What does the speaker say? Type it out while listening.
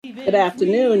Good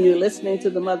afternoon. You're listening to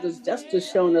the Mother's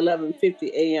Justice Show on 11:50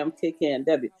 a.m.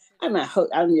 KKNW.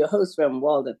 I'm your host, Reverend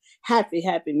Walden. Happy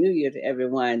New Year to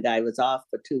everyone. I was off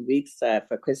for 2 weeks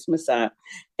for Christmas and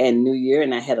New Year,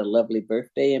 and I had a lovely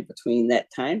birthday in between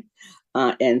that time.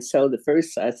 And so the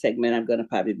first segment I'm going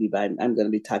to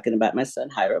be talking about my son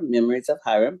Hiram, memories of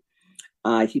Hiram.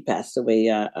 He passed away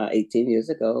 18 years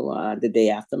ago, the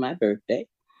day after my birthday.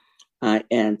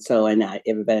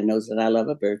 Everybody knows that I love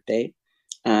a birthday.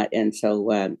 His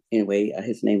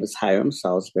name was Hiram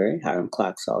Salisbury, Hiram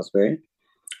Clark Salisbury.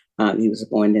 He was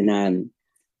born in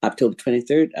October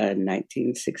 23rd,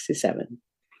 1967.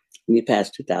 And he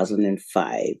passed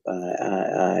 2005,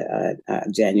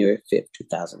 January 5th,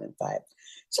 2005.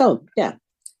 So, yeah.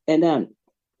 And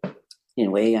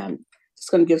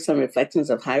just going to give some reflections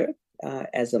of Hiram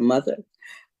as a mother.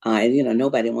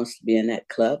 Nobody wants to be in that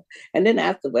club. And then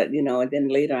afterward, and then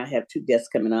later I have two guests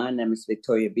coming on. Miss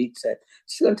Victoria Beach.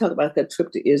 She's going to talk about her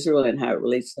trip to Israel and how it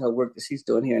relates to her work that she's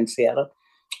doing here in Seattle.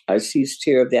 She's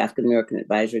chair of the African American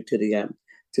advisory to the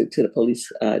to the police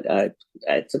to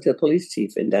the police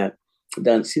chief, and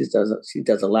she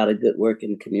does a lot of good work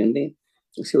in the community.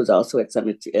 She was also at a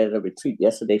retreat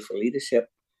yesterday for leadership,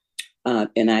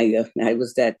 and I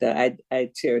was that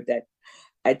I chaired that.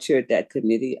 I chaired that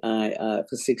committee for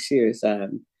 6 years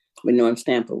when Norm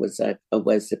Stamper was the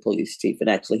police chief.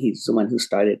 And actually, he's the one who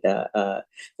started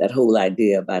that whole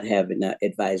idea about having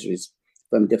advisories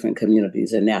from different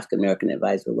communities. And the African American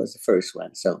advisor was the first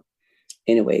one. So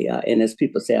anyway, and as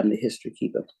people say, I'm the history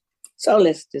keeper. So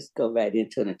let's just go right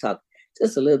into it and talk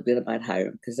just a little bit about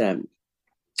Hiram. Because I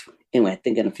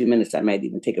think in a few minutes, I might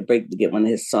even take a break to get one of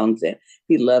his songs in.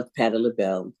 He loved Patti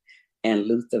LaBelle and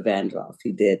Luther Vandross.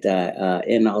 He did,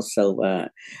 and also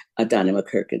Donnie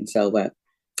McKirkin. So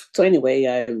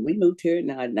anyway, we moved here in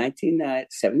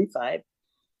 1975,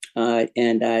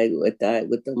 and I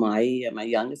with my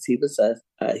youngest. He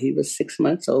was 6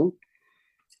 months old,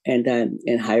 and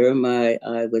Hiram, I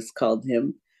was called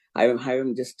him Hiram.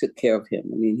 Hiram just took care of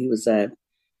him. I mean, he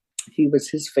was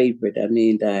his favorite. I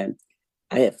mean, I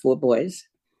had four boys,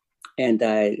 and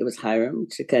it was Hiram,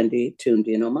 Chikundi,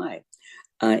 Tundi, and Omai.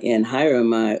 And Hiram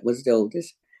was the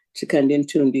oldest. Chikundi and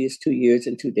Tundi is 2 years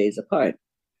and 2 days apart,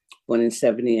 one in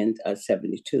 70 and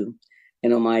 72.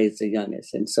 And Omai is the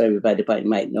youngest. And so everybody probably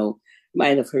might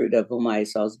have heard of Omai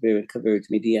Salisbury and Converge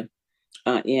Media.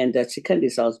 And Chikundi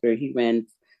Salisbury, he ran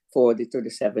for the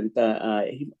 37th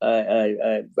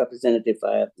representative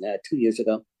 2 years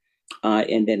ago.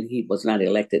 And then he was not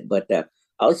elected, but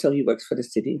also he works for the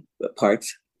city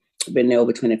parks. Been there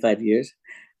over 25 years.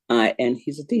 And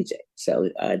he's a DJ. So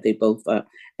they both,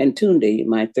 and Tunde,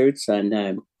 my third son,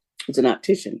 is an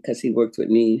optician because he worked with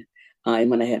me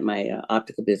when I had my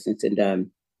optical business.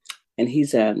 And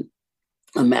he's a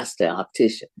master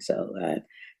optician. So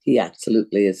he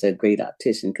absolutely is a great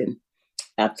optician, can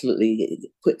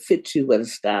absolutely fit you with a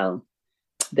style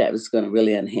that was going to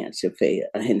really enhance your face,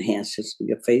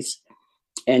 your face.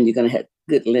 And you're going to have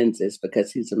good lenses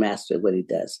because he's a master of what he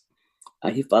does.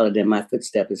 He followed in my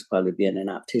footsteps as probably being an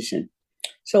optician.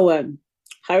 So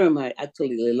Hiram, I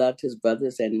absolutely loved his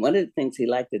brothers. And one of the things he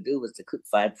liked to do was to cook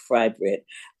fried bread.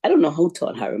 I don't know who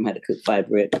taught Hiram how to cook fried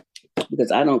bread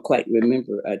because I don't quite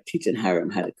remember teaching Hiram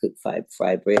how to cook fried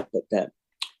bread, but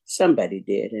somebody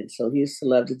did. And so he used to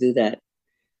love to do that.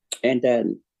 And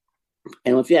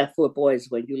if you have four boys,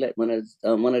 when you let one of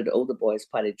the older boys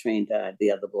potty train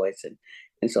the other boys, and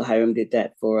so Hiram did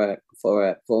that for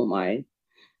mine.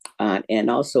 And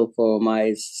also for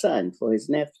my son, for his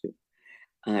nephew.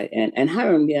 And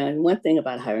Hiram, one thing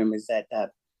about Hiram is that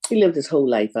he lived his whole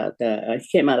life out. He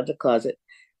came out of the closet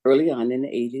early on in the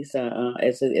 80s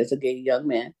as a gay young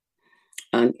man.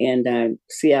 And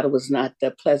Seattle was not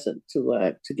pleasant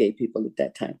to gay people at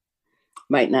that time.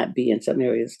 Might not be in some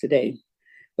areas today,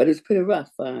 but it's pretty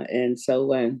rough. But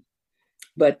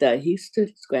he stood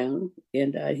his ground,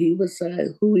 and he was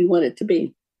who he wanted to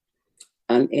be.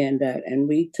 And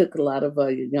we took a lot of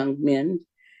young men,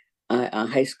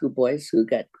 high school boys who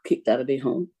got kicked out of their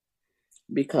home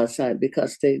because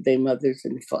their mothers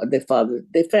and their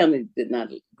family did not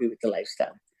agree with the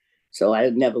lifestyle. So I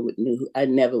never would know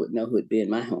who would be in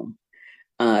my home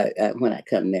when I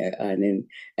come there. And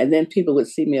then people would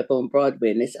see me up on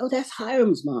Broadway and they say, "Oh, that's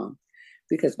Hiram's mom,"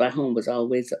 because my home was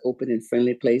always an open and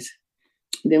friendly place.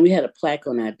 And then we had a plaque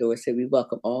on our door that said, "We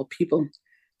welcome all people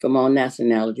from all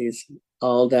nationalities,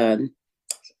 all the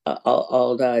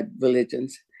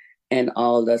religions, and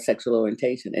all the sexual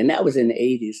orientation." And that was in the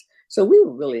 80s. So we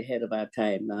were really ahead of our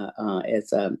time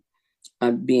as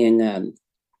being a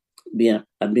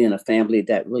family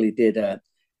that really did. I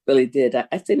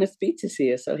say Miss Beach is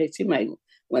here, so hey, she might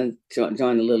want to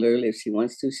join a little early if she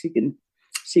wants to. She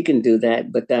can do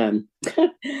that. But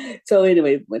so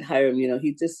anyway, with Hiram,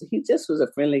 he just was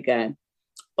a friendly guy.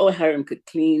 Oh, Hiram could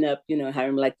clean up.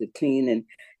 Hiram liked to clean, and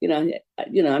I'm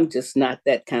just not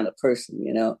that kind of person.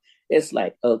 It's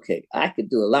like, okay, I could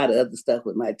do a lot of other stuff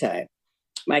with my time.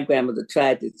 My grandmother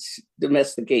tried to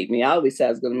domesticate me. I always said I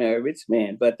was going to marry a rich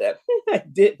man, but I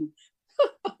didn't.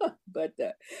 But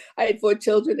I had 4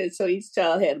 children, and so each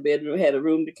child had a bedroom, had a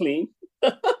room to clean.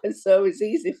 So it was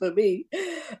easy for me.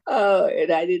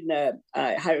 And I didn't.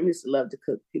 Hiram used to love to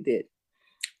cook. He did,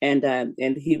 and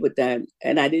he would.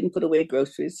 And I didn't put away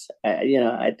groceries.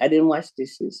 I didn't wash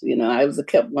dishes. I was a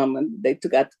kept woman. They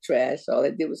took out the trash. All I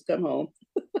did was come home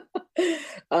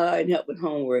and help with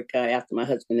homework. After my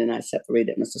husband and I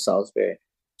separated, Mr. Salisbury.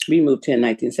 We moved here in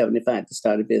 1975 to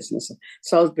start a business,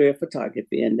 Salisbury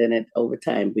Photography, and then over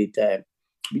time we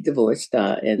divorced.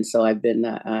 And so I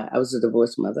was a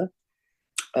divorced mother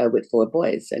with 4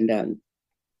 boys, and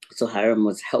so Hiram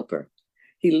was a helper.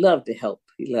 He loved to help.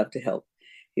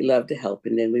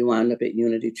 And then we wound up at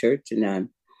Unity Church, and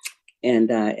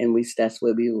that's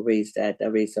where we were raised at. I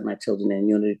raised my children in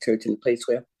Unity Church, in a place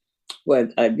where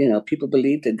people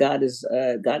believe that God is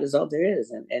all there is,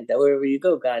 and that wherever you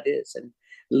go, God is, and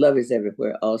love is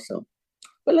everywhere also.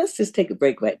 But let's just take a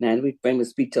break right now, and we bring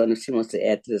Ms. Beach on if she wants to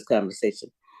add to this conversation.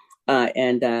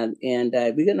 And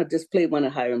we're going to just play one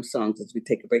of Hiram's songs as we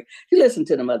take a break. You listen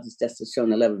to the Mother's Justice Show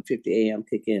on 1150 AM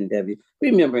KKNW.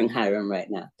 Remembering Hiram right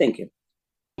now. Thank you.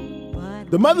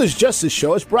 The Mother's Justice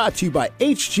Show is brought to you by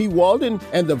H.G. Walden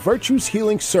and the Virtues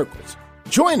Healing Circles.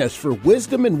 Join us for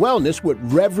Wisdom and Wellness with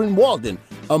Reverend Walden,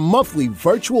 a monthly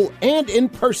virtual and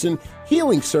in-person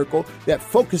healing circle that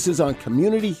focuses on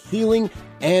community healing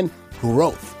and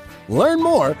growth. Learn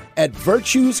more at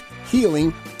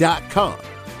virtueshealing.com.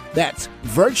 That's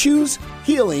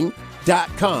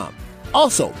virtueshealing.com.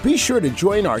 Also, be sure to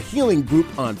join our healing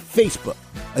group on Facebook.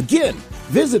 Again,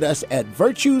 visit us at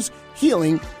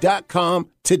virtueshealing.com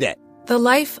today. The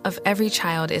life of every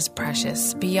child is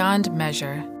precious beyond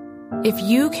measure. If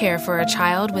you care for a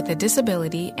child with a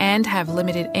disability and have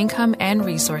limited income and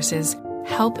resources,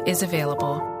 help is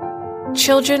available.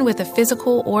 Children with a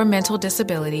physical or mental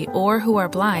disability or who are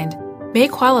blind may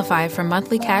qualify for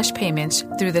monthly cash payments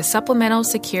through the Supplemental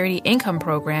Security Income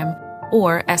Program,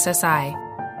 or SSI.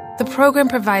 The program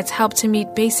provides help to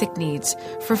meet basic needs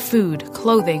for food,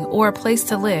 clothing, or a place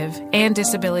to live, and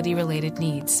disability-related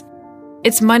needs.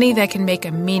 It's money that can make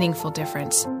a meaningful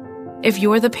difference. If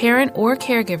you're the parent or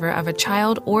caregiver of a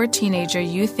child or teenager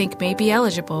you think may be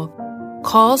eligible,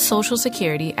 call Social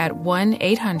Security at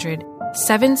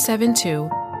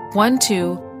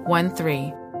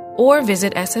 1-800-772-1213 or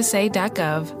visit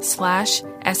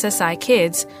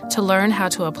ssa.gov/SSI-Kids to learn how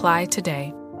to apply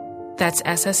today. That's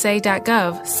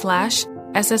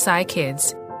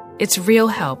ssa.gov/SSI-Kids. It's real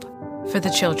help for the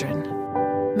children.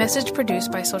 Message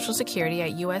produced by Social Security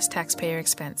at U.S. taxpayer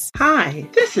expense. Hi,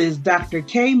 this is Dr.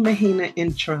 K. Mahina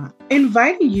Intron,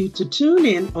 inviting you to tune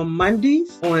in on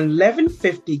Mondays on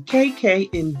 1150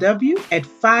 KKNW at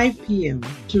 5 p.m.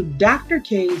 to Dr.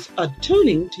 K's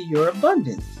Attuning to Your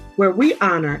Abundance, where we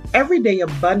honor everyday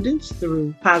abundance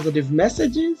through positive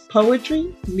messages,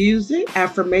 poetry, music,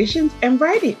 affirmations, and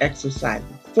writing exercises.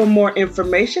 For more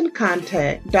information,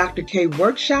 contact Dr. K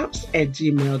Workshops at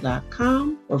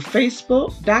gmail.com or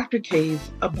Facebook, Dr.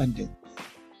 K's Abundance.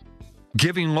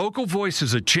 Giving local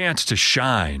voices a chance to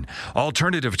shine.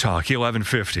 Alternative Talk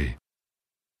 1150.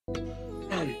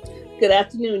 Good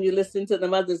afternoon. You're listening to the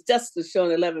Mother's Justice Show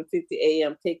on 1150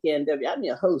 AM KKNW. I'm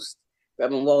your host,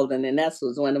 Reverend Walden, and that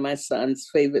was one of my son's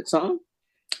favorite songs.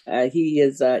 He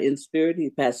is in spirit. He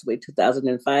passed away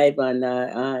 2005 on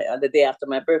the day after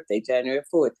my birthday, January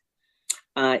 4th.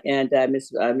 And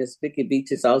Miss Vicky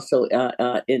Beach is also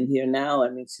in here now. I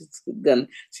mean, she's in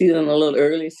a little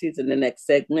early. She's in the next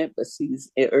segment, but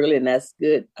she's early, and that's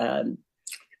good. On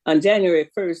January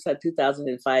 1st,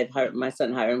 2005, my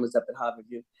son Hiram was up at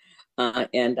Harborview,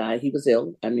 and he was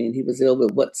ill. I mean, he was ill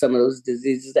with some of those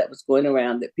diseases that was going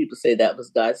around that people say that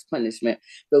was God's punishment.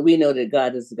 But we know that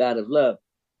God is the God of love,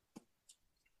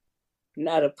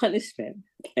 not a punishment.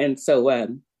 And so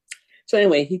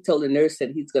anyway, he told the nurse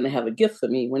that he's going to have a gift for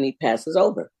me when he passes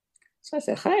over. So I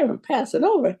said, Hiram, passing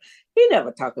over? He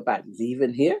never talked about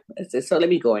leaving here. I said, so let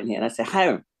me go in here. And I said,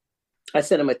 Hiram, I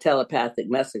sent him a telepathic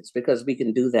message because we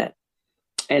can do that.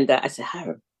 And I said,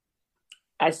 Hiram,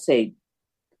 I say,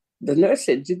 the nurse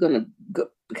said, you're going to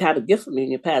have a gift for me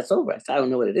when you pass over. I said, I don't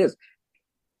know what it is.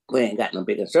 We ain't got no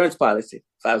big insurance policy.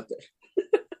 If I was there.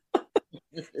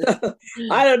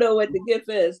 I don't know what the gift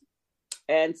is.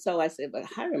 And so I said, but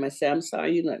Hiram, I said, I'm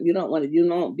sorry, you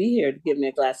don't be here to give me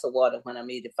a glass of water when I'm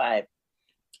 85.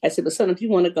 I said, but son, if you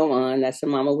want to go on, I said,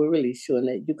 Mama will release you and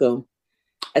let you go.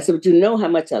 I said, but you know how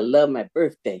much I love my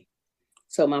birthday.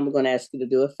 So Mama going to ask you to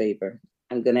do a favor.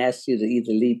 I'm going to ask you to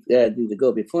either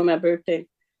go before my birthday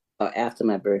or after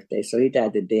my birthday. So he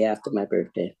died the day after my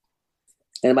birthday.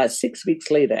 And about 6 weeks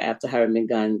later, after Hiram been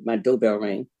gone, my doorbell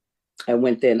rang. I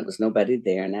went there and there was nobody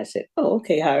there. And I said, oh,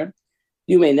 okay, Hiram,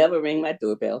 you may never ring my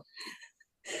doorbell.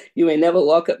 You may never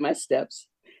walk up my steps.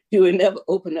 You may never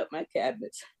open up my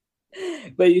cabinets,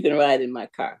 but you can ride in my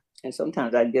car. And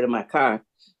sometimes I'd get in my car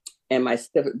and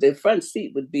the front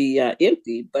seat would be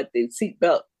empty, but the seat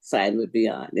belt sign would be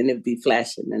on and it would be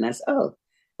flashing. And I said, oh,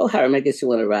 Hiram, I guess you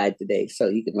want to ride today. So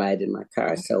you can ride in my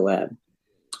car. So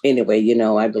anyway,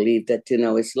 I believe that,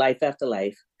 it's life after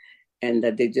life and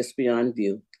that they're just beyond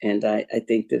view. And I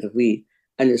think that if we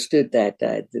understood that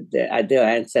they're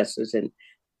ancestors and,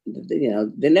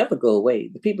 they never go away.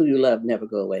 The people you love never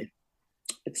go away.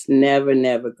 It's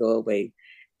never go away.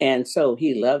 And so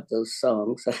he loved those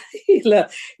songs. he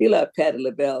loved Patti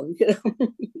LaBelle.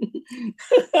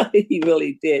 He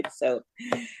really did. So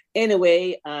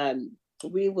anyway,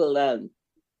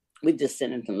 we just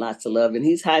sending him lots of love. And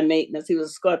he's high maintenance. He was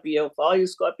a Scorpio. For all you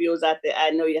Scorpios out there, I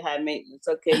know you're high maintenance.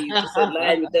 Okay, you just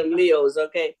align with them Leos.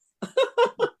 Okay,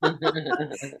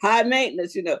 high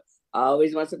maintenance. I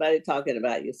always want somebody talking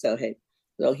about you. So hey.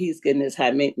 So he's getting his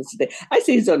high maintenance today. I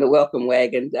see he's on the welcome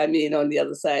wagon. I mean, on the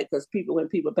other side, because when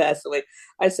people pass away,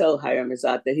 I saw Hiram is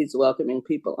out there. He's welcoming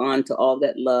people on to all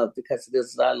that love because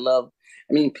there's a lot of love.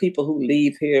 I mean, people who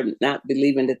leave here not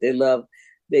believing that they love,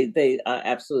 they are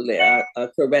absolutely are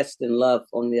caressed in love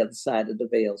on the other side of the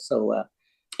veil. So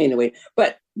anyway,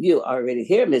 but you already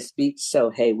here, Miss Beach.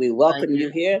 So hey, we welcome you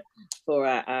here for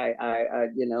our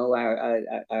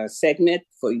segment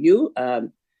for you.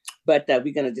 But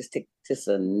we're gonna just take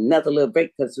another little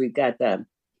break because we got that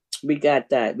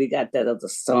other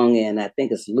song in. I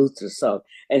think it's Luther's song,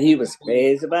 and he was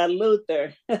crazy about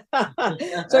Luther.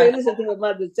 So you listen to the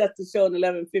Mother's Justice Show on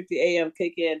 11:50 a.m.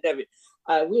 KKNW.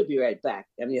 We'll be right back.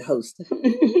 I'm your host.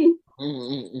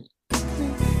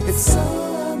 It's so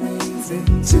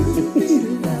amazing to be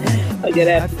alive. Good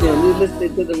afternoon. You're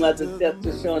listening to the Mother's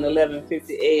Justice Show on 11:50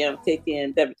 a.m.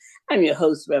 KKNW. I'm your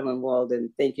host, Reverend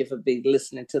Walden. Thank you for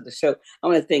listening to the show. I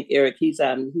want to thank Eric. He's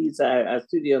our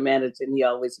studio manager, and he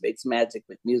always makes magic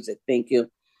with music. Thank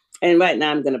you. And right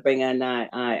now, I'm going to bring on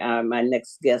my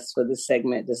next guest for this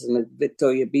segment. This is Ms.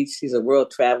 Victoria Beach. She's a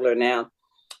world traveler now.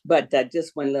 But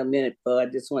just one little minute, I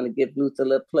just want to give Luther a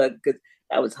little plug because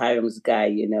that was Hiram's guy,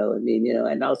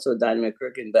 and also Donnie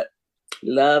McCurkin, but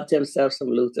loved himself some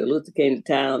Luther. Luther came to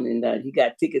town and he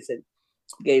got tickets and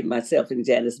gave myself and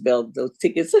Janice Bell those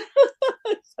tickets.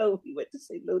 So we went to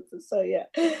see Luther. So yeah,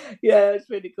 it was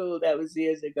pretty cool. That was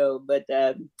years ago. But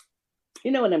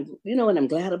you know what I'm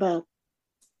glad about?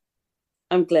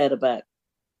 I'm glad about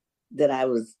that I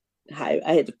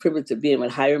had the privilege of being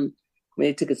with Hiram when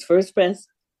he took his first breath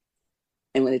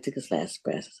and when he took his last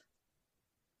breath.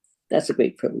 That's a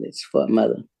great privilege for a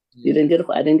mother. I didn't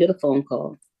get a phone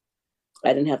call.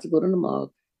 I didn't have to go to the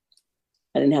morgue.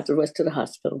 I didn't have to rush to the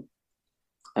hospital.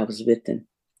 I was with him.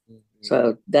 Mm-hmm.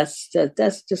 So that's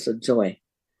just a joy,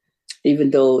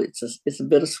 even though it's a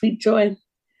bittersweet joy,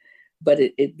 but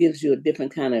it gives you a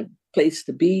different kind of place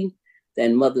to be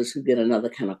than mothers who get another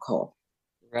kind of call.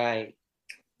 Right.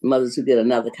 Mothers who get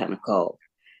another kind of call,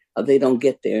 or they don't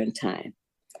get there in time.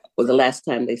 Or the last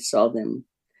time they saw them,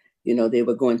 they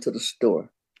were going to the store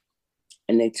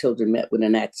and their children met with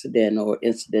an accident or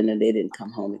incident and they didn't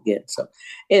come home again. So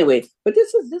anyway, but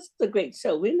this is a great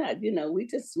show. We're not, we're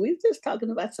just talking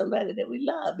about somebody that we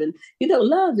love, and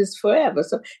love is forever.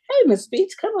 So hey, Miss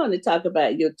Beach, come on and talk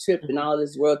about your trip and all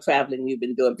this world traveling you've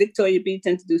been doing. Victoria Beach,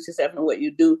 introduce yourself and what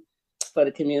you do for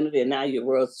the community, and now you're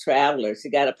world traveler. She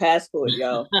got a passport,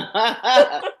 y'all.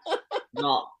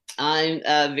 Well, I'm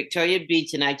Victoria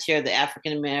Beach, and I chair the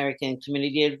African American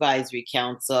Community Advisory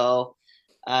Council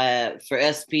for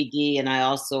SPD, and I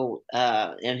also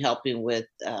am helping with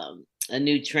a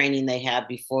new training they have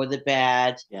before the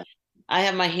badge. Yeah. I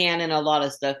have my hand in a lot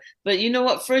of stuff, but you know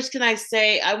what? First, can I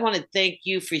say I want to thank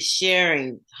you for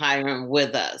sharing Hiram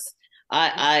with us.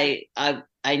 I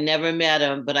never met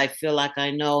him, but I feel like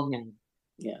I know him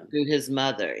through his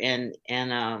mother, and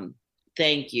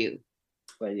thank you.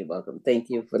 Well, you're welcome. Thank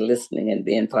you for listening and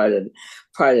being part of this.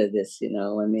 I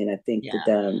think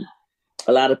that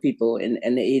a lot of people in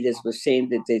the 80s were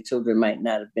ashamed that their children might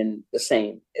not have been the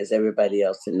same as everybody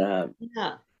else.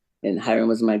 And Hiram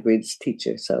was my greatest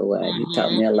teacher, so he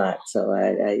taught me a lot. So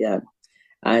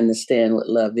I understand what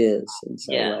love is, and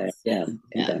so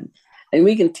and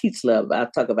we can teach love.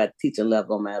 I'll talk about teaching love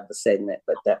on my other segment.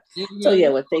 But so yeah,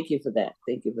 well, thank you for that.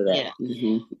 Thank you for that.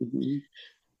 Yeah.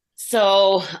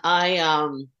 So I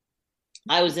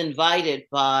was invited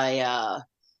by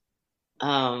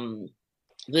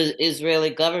the Israeli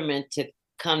government to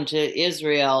come to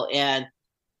Israel, and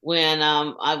when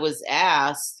I was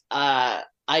asked, I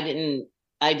didn't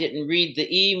read the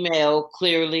email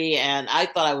clearly, and I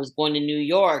thought I was going to New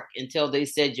York until they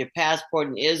said your passport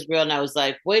in Israel, and I was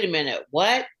like, wait a minute,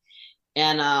 what?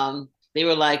 And they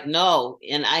were like, no.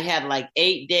 And I had like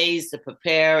 8 days to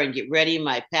prepare and get ready.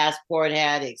 My passport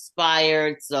had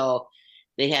expired, so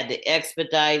they had to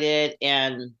expedite it.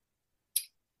 And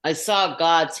I saw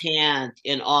God's hand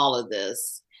in all of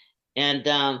this. And,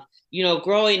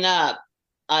 growing up,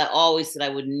 I always said I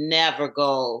would never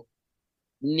go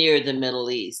near the Middle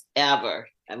East, ever.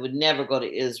 I would never go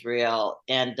to Israel.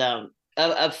 And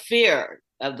a fear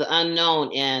of the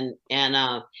unknown. And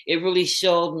it really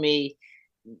showed me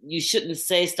you shouldn't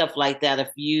say stuff like that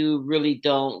if you really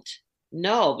don't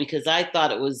know, because I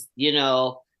thought it was,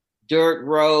 dirt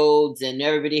roads and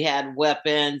everybody had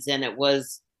weapons, and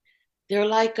they're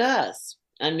like us.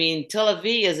 I mean, Tel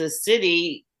Aviv is a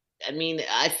city. I mean,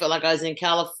 I felt like I was in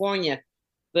California,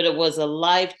 but it was a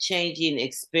life-changing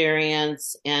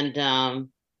experience. And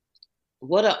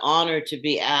what an honor to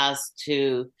be asked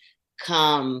to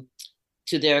come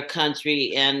to their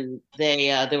country. And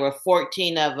there were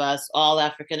 14 of us, all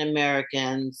African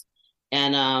Americans,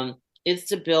 and it's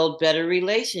to build better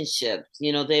relationships.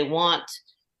 They want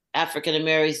African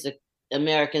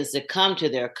Americans to come to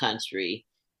their country,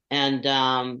 and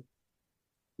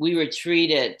we were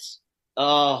treated.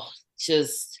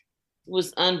 Just it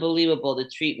was unbelievable, the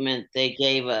treatment they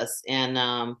gave us, and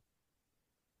I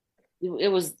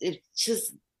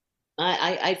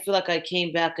feel like I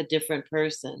came back a different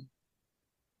person.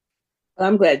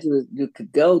 I'm glad you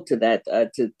could go to that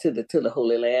to the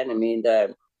Holy Land. I mean,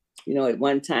 at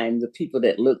one time the people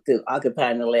that looked at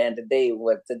occupying the land today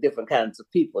were the different kinds of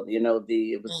people.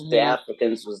 The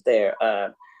Africans was there,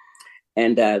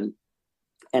 and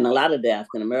a lot of the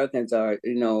African Americans are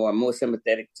more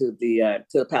sympathetic to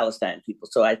the Palestine people.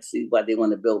 So I see why they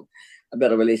want to build a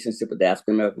better relationship with the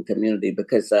African American community,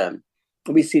 because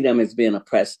we see them as being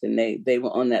oppressed, and they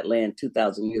were on that land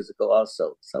 2,000 years ago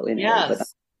also. So anyway,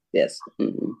 yes. Yes.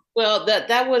 Mm-hmm. Well,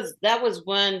 that was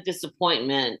one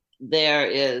disappointment. There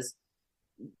is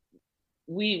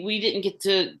we didn't get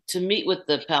to meet with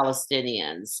the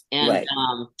Palestinians, and right.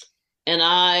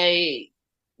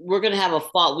 We're going to have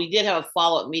we did have a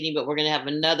follow-up meeting, but we're going to have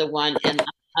another one, and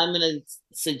I'm going to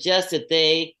suggest that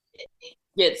they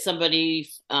get somebody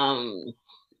from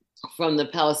the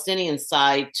Palestinian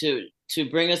side to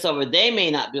bring us over. They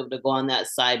may not be able to go on that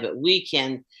side, but we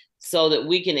can, so that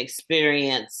we can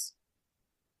experience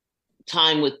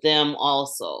time with them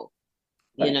also,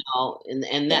 right.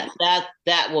 And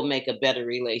that will make a better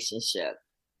relationship.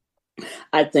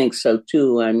 I think so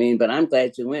too. I mean, but I'm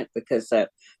glad you went, because to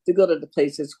go to the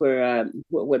places where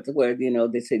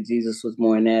they said Jesus was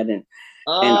born at, and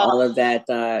all of that,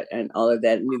 and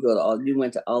you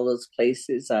went to all those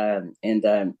places, and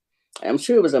I'm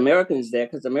sure it was Americans there,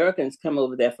 because Americans come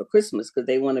over there for Christmas because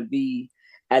they want to be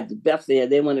at the Bethlehem.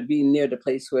 They want to be near the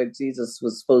place where Jesus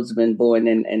was supposed to have been born,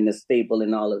 and the stable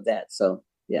and all of that. So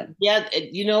yeah.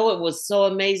 It was so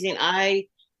amazing. I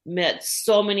met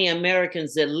so many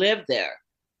Americans that live there.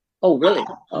 Oh, really?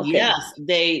 Okay. Yes,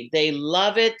 they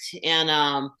love it, and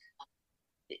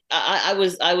I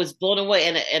was blown away,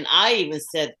 and I even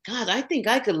said, God, I think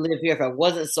I could live here if I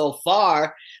wasn't so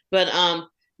far. But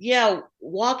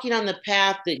walking on the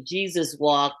path that Jesus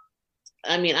walked,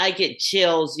 I mean, I get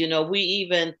chills. We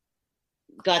even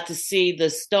got to see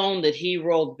the stone that he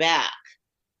rolled back,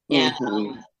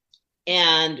 mm-hmm.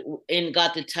 and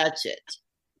got to touch it,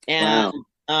 and. Wow.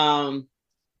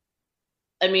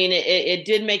 I mean, it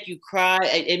did make you cry.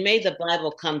 It made the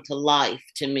Bible come to life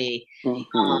to me.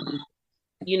 Mm-hmm.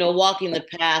 Walking the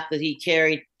path that he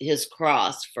carried his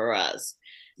cross for us,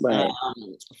 right.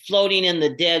 Floating in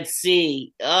the Dead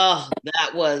Sea. Oh,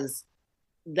 that was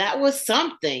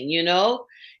something.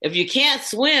 If you can't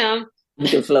swim, you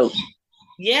can float.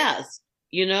 Yes,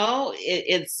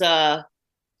 it's.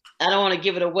 I don't want to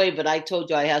give it away, but I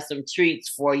told you I have some treats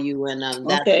for you, and that's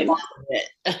okay. part of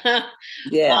it.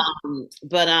 Yeah.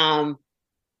 But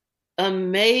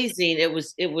amazing. It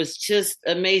was just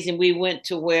amazing. We went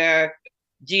to where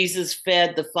Jesus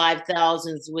fed the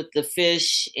 5,000s with the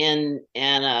fish and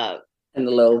the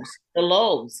loaves. The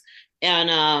loaves.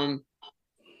 And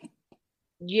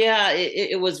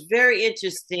it was very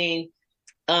interesting.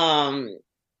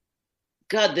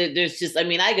 God, there's just, I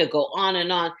mean, I could go on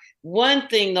and on. One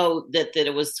thing though that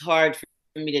it was hard for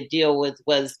me to deal with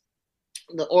was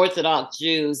the Orthodox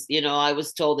Jews. You know, I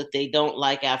was told that they don't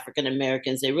like African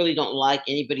Americans. They really don't like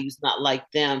anybody who's not like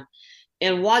them.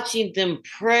 And watching them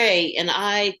pray, and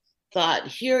I thought,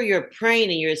 here you're praying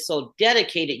and you're so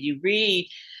dedicated. You read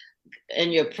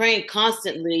and you're praying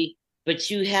constantly, but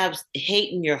you have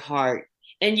hate in your heart,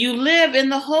 and you live in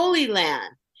the Holy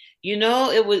Land. You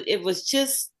know, it was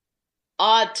just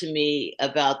odd to me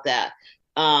about that.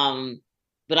 But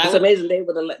it's amazing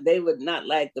they would not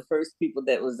like the first people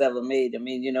that was ever made. I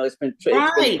mean, you know, it's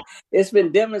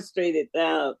been demonstrated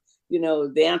now. You know,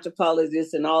 the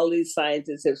anthropologists and all these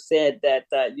scientists have said that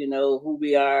you know, who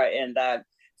we are, and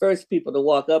first people to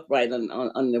walk upright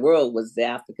on the world was the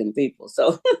African people.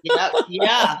 So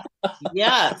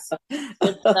yes.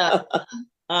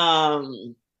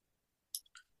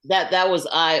 That was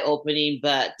eye-opening,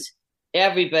 but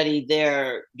everybody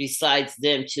there besides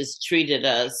them just treated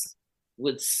us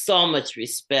with so much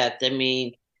respect. I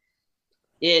mean,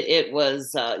 it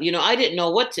was, you know, I didn't know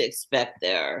what to expect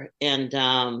there. And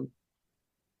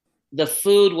the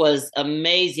food was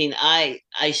amazing. I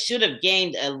should have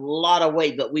gained a lot of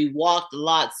weight, but we walked a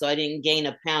lot, so I didn't gain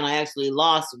a pound. I actually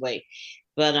lost weight.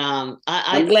 But I'm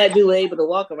glad you were able to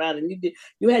walk around, and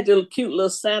you had your cute little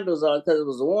sandals on because it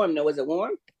was warm. Now, was it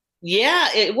warm? Yeah,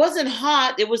 it wasn't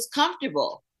hot. It was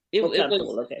comfortable. It was,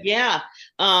 okay. Yeah.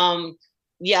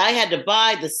 Yeah, I had to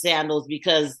buy the sandals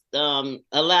because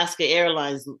Alaska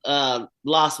Airlines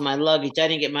lost my luggage. I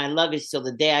didn't get my luggage till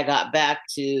the day I got back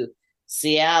to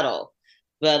Seattle.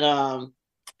 But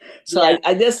so yeah.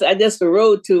 I guess the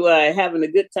road to having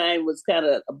a good time was kind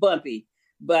of bumpy,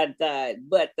 but I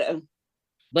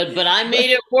made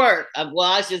it work. Well,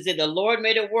 I should say the Lord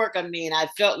made it work. I mean, I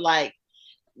felt like,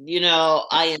 you know,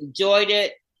 I enjoyed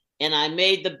it, and I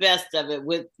made the best of it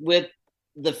with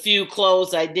the few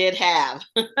clothes I did have.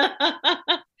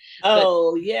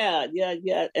 Oh, yeah.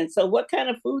 And so what kind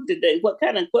of food what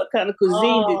kind of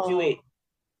cuisine did you eat?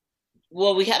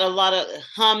 Well, we had a lot of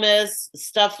hummus,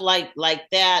 stuff like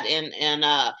that, and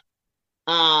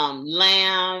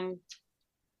lamb,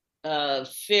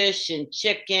 fish and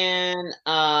chicken,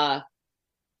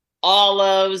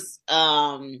 olives.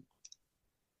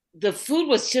 The food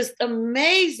was just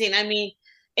amazing. I mean,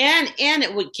 and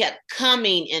it would kept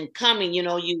coming and coming. You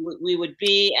know, we would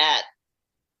be at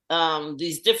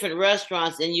these different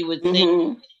restaurants, and you would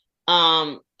think,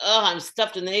 oh, I'm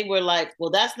stuffed, and they were like, well,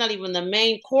 that's not even the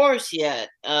main course yet.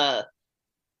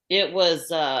 It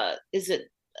was is it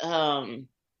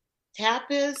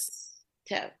tapas?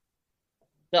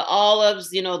 The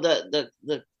olives, you know, the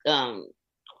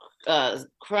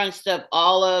crunched up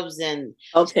olives and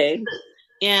okay.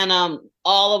 And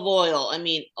olive oil. I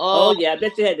mean, oh yeah, I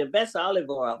bet you had the best olive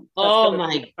oil. Oh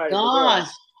my gosh!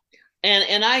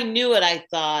 And I knew it. I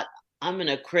thought, I'm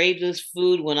gonna crave this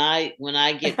food when I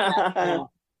get back home.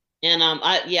 And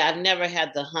I've never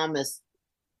had the hummus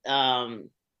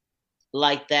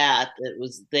like that. It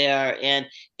was there, and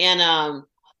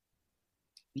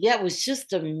yeah, it was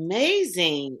just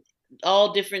amazing.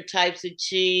 All different types of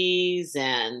cheese,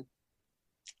 and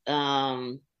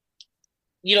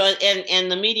you know,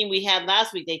 and the meeting we had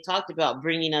last week, they talked about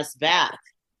bringing us back.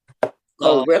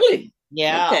 Oh, really?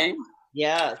 Yeah. Okay.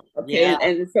 Yeah. Okay. Yeah.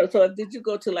 And so did you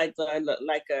go to like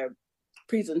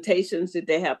presentations? Did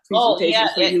they have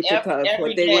presentations for you to talk?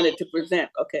 What they wanted to present?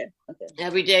 Okay.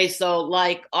 Every day. So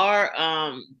like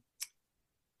our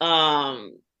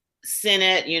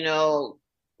Senate, you know,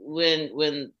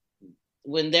 when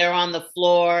they're on the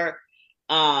floor,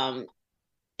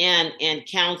 and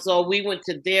council, we went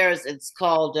to theirs. It's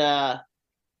called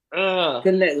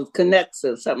Connects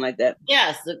or something like that.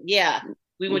 Yes, yeah.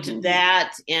 We went to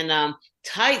that, and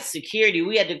tight security.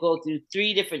 We had to go through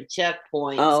 3 different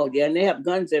checkpoints. Oh yeah, and they have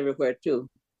guns everywhere too.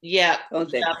 Yeah,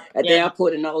 don't they? At the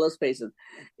airport and all those places.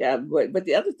 Yeah, but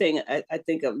the other thing I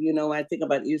think of, you know, when I think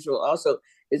about Israel also,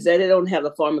 is that they don't have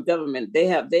a form of government. They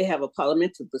have a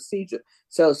parliamentary procedure,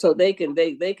 so they can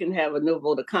have a new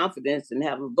vote of confidence and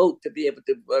have a vote to be able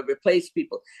to replace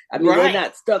people. I mean, they're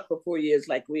not stuck for 4 years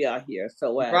like we are here.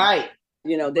 So right.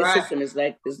 You know, their system is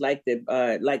like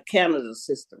the like Canada's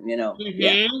system. You know,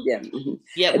 yeah.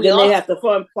 And then they have to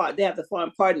form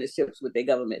partnerships with their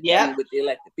government, with the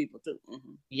elected people too.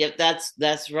 Yep,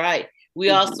 that's right. We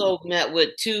also met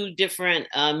with 2 different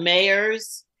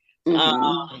mayors.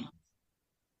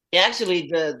 Actually,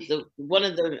 the one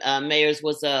of the mayors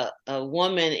was a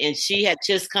woman, and she had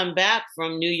just come back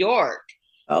from New York.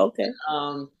 Okay.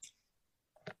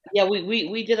 Yeah,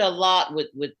 we did a lot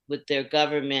with their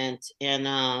government,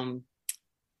 and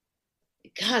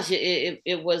gosh,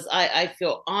 it was, I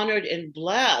feel honored and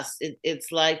blessed.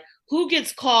 It's like, who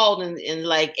gets called in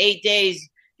like 8 days,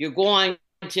 you're going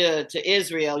to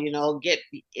Israel,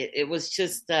 it was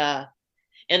just, and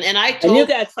I told.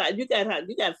 And you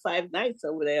got 5 nights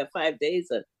over there, 5 days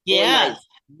or 4 nights.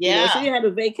 Yeah. So you had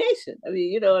a vacation. I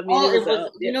mean, it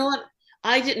was you know what?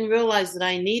 I didn't realize that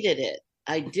I needed it.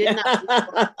 I did not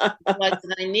realize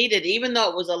that I needed it. Even though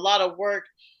it was a lot of work,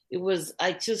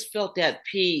 I just felt at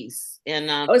peace.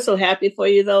 And I was so happy for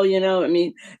you, though. I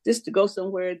mean, just to go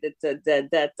somewhere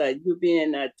that you're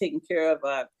being taken care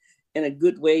of in a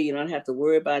good way. You don't have to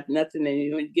worry about nothing, and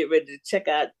you get ready to check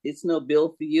out. It's no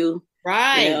bill for you,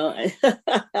 right?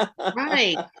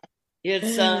 Right.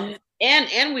 It's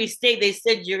and we stayed. They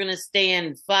said you're going to stay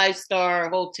in 5-star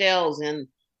hotels, and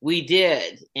we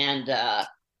did. And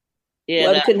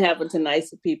it couldn't happen to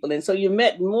nicer people. And so you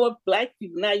met more Black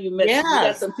people. Now you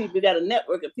got some people. You got a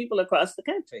network of people across the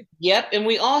country. Yep, and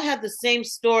we all had the same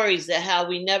stories, that how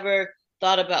we never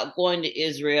thought about going to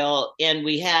Israel, and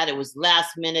it was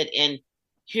last minute, and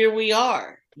here we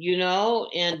are,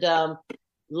 and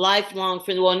lifelong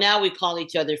friends. Well, now we call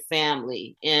each other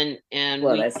family, and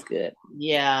that's good.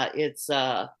 Yeah, it's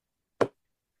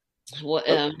what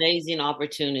an amazing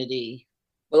opportunity.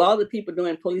 Well, all the people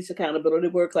doing police accountability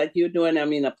work like you're doing, I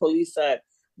mean, police are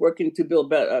working to build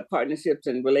better partnerships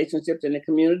and relationships in the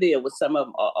community, or was some of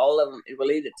them, all of them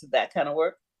related to that kind of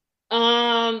work?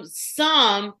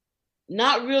 Some,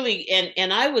 not really.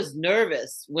 And I was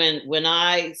nervous when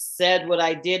I said what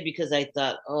I did, because I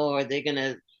thought, are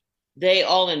they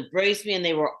all embraced me, and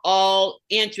they were all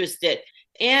interested.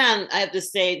 And I have to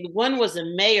say, one was a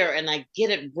mayor, and I get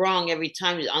it wrong every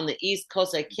time, on the East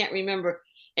Coast. I can't remember.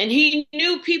 And he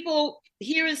knew people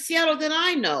here in Seattle that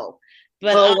I know.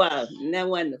 But wow, isn't that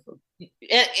wonderful?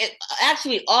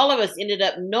 Actually, all of us ended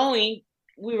up knowing.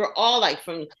 We were all like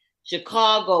from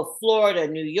Chicago, Florida,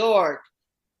 New York,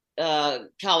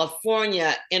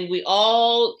 California, and we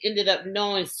all ended up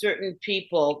knowing certain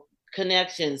people,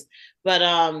 connections. But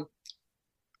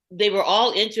they were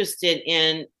all interested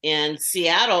in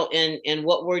Seattle and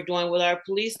what we're doing with our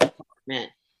police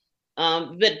department.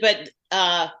 But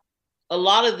a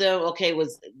lot of them,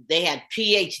 they had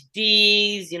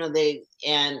PhDs, they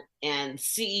and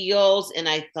CEOs, and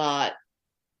I thought,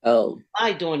 what am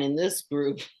I doing in this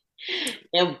group?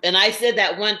 And I said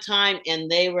that one time, and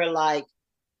they were like,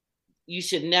 you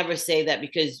should never say that,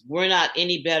 because we're not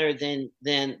any better than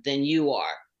you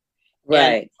are.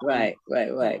 Right.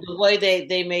 The way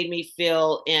they made me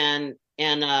feel, and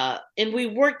we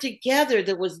worked together.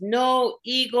 There was no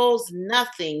egos,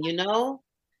 nothing, So,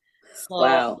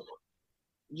 wow.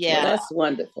 Yeah, well, that's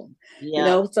wonderful.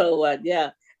 Yeah.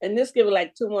 And let's give it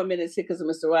like 2 more minutes here, because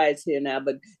Mr. Rye is here now.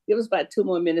 But give us about 2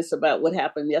 more minutes about what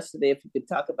happened yesterday, if you could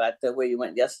talk about where you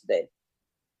went yesterday.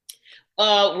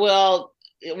 Well,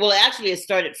 actually, it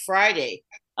started Friday.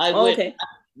 I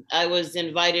was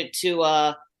invited to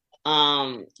a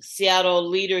Seattle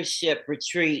leadership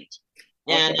retreat,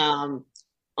 and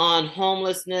on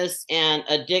homelessness and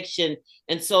addiction.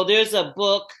 And so there's a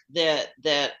book that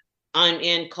I'm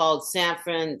in called San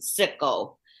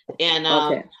Francisco, and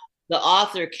the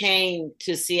author came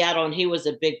to Seattle, and he was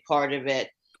a big part of it.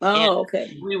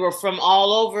 We were from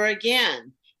all over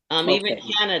again, even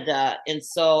Canada, and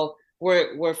so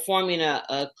we're forming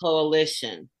a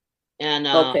coalition, and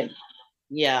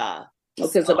yeah.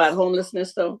 Okay, it's about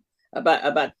homelessness, though. About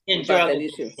that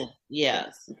issue.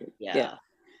 Yes. Yeah.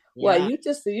 Well, you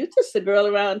just a girl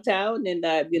around town, and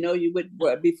you would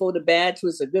before the badge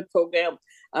was a good program.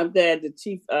 I'm glad the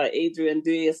chief Adrian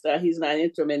Diaz, he's not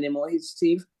interim anymore; he's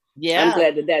chief. Yeah, I'm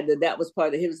glad that was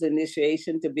part of his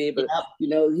initiation to be able.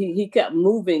 Yep. He kept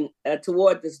moving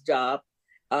toward this job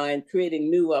and creating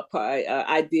new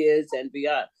ideas and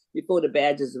beyond. Before the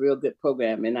badge is a real good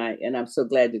program, and I'm so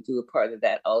glad that you were part of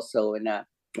that also, and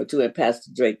you and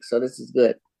Pastor Drake. So this is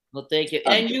good. Well, thank you,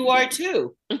 and you are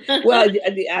too. Well,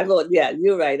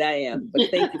 you're right. I am, but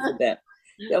thank you for that.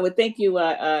 Yeah, well, thank you,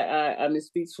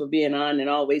 Ms. Beach, for being on and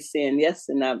always saying yes,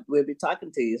 and we'll be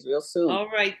talking to you real soon. All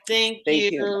right, thank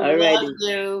you. All right,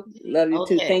 love you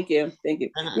too. Thank you.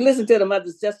 Uh-huh. You listen to the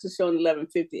Mother's Justice Show on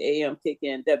 1150 AM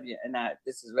KKNW, and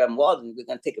this is Reverend Walden. We're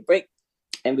going to take a break,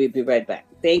 and we'll be right back.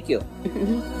 Thank you.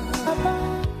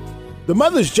 The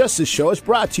Mother's Justice Show is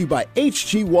brought to you by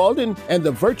H.G. Walden and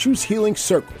the Virtues Healing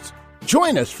Circles.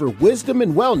 Join us for Wisdom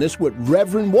and Wellness with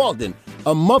Reverend Walden,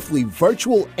 a monthly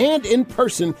virtual and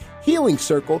in-person healing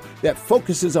circle that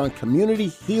focuses on community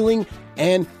healing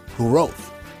and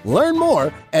growth. Learn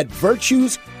more at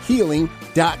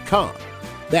virtueshealing.com.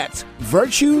 That's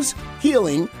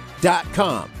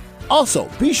virtueshealing.com. Also,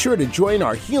 be sure to join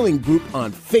our healing group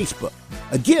on Facebook.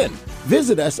 Again,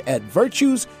 visit us at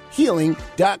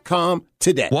virtueshealing.com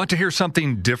today. Want to hear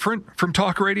something different from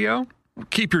talk radio?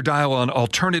 Keep your dial on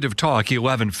Alternative Talk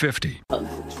 1150.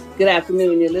 Good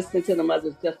afternoon. You're listening to the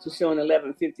Mother's Justice Show on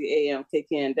 1150 a.m.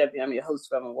 KKNW. I'm your host,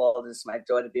 Reverend Walden. It's my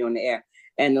joy to be on the air.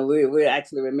 And we're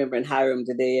actually remembering Hiram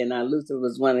today. And Luther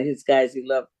was one of his guys. He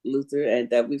loved Luther.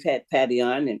 And we've had Patty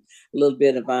on and a little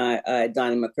bit of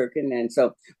Donnie McKirkin. And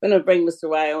so we're going to bring Mr.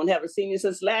 Rye on. Haven't seen you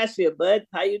since last year, bud.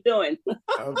 How you doing?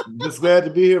 I'm just glad to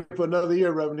be here for another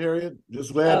year, Reverend Harriett.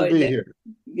 Just glad to be here.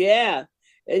 Yeah.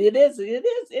 And it is.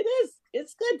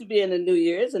 It's good to be in the new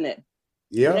year, isn't it?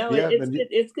 Yeah,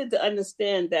 it's good to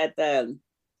understand that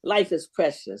life is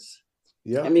precious.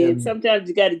 Yeah, I mean, sometimes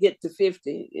you got to get to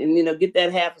 50 and get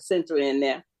that half a century in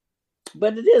there,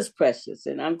 but it is precious,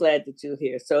 and I'm glad that you're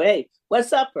here. So, hey,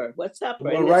 what's up? Well,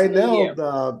 right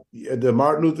now, the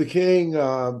Martin Luther King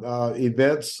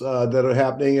events that are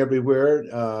happening everywhere.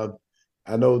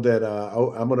 I know that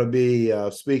I'm going to be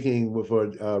speaking for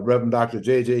Reverend Dr.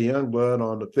 J.J. Youngblood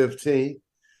on the 15th.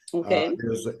 Okay.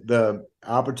 There's the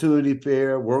Opportunity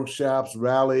Fair, workshops,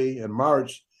 rally, and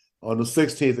march on the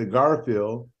 16th at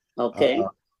Garfield. Okay.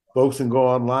 Folks can go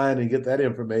online and get that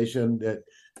information at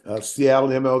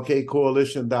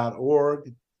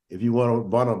SeattleMLKCoalition.org if you want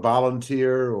to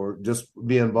volunteer or just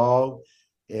be involved.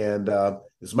 And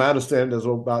it's my understanding there's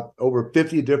about over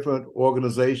 50 different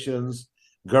organizations,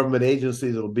 government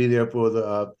agencies that will be there for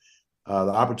the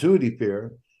Opportunity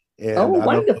Fair. And I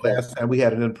know the last time we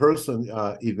had an in-person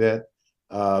event,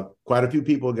 quite a few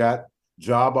people got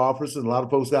job offers and a lot of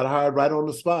folks got hired right on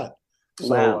the spot.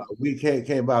 So we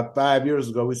came about 5 years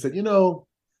ago. We said,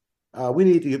 we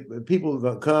need to get people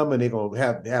to come and they're going to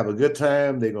have a good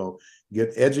time. They're going to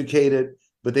get educated,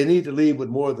 but they need to leave with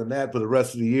more than that for the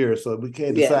rest of the year. So we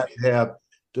can't decide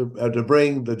to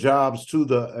bring the jobs to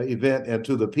the event and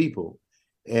to the people.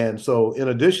 And so in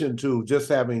addition to just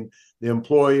having the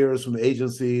employers from the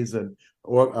agencies and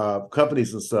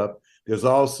companies and stuff, there's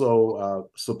also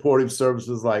supportive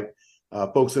services like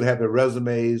folks that have their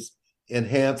resumes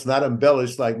enhanced, not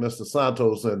embellished like Mr.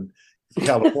 Santos in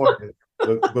California,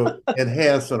 but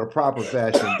enhanced in a proper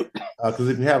fashion. Because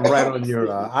if you have them right on your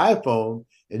iPhone,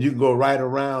 and you can go right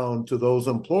around to those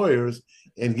employers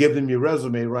and give them your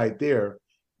resume right there.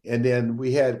 And then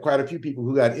we had quite a few people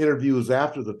who got interviews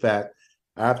after the fact.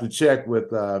 I have to check with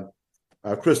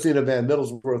Christina Van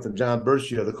Middlesworth and John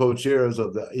Berkshire, the co-chairs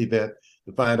of the event,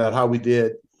 to find out how we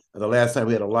did the last time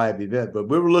we had a live event. But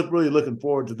we were really looking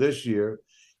forward to this year.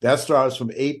 That starts from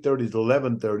 8:30 to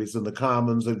 11:30 in the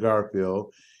Commons at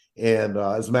Garfield. And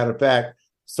as a matter of fact,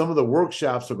 some of the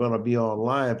workshops are going to be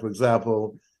online. For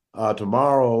example,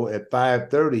 tomorrow at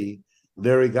 5:30,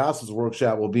 Larry Goss's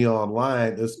workshop will be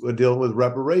online. We're dealing with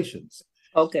reparations.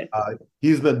 Okay.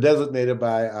 He's been designated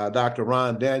by Dr.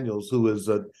 Ron Daniels, who is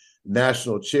a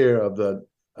national chair of the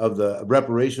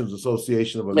Reparations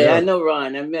Association of America. Yeah, I know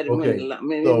Ron. I met him many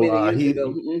years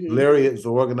ago. Mm-hmm. Larry is the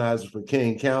organizer for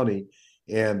King County,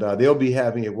 and they'll be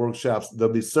having workshops.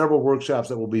 There'll be several workshops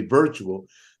that will be virtual.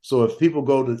 So if people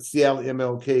go to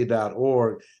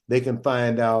SeattleMLK.org, they can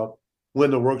find out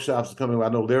when the workshops are coming. I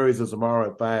know Larry's is tomorrow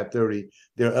at 5:30.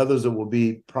 There are others that will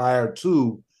be prior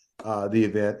to the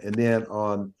event, and then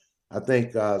on I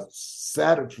think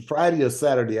Friday or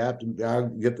Saturday, I'll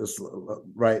get this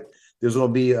right, there's going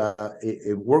to be a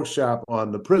workshop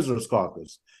on the Prisoners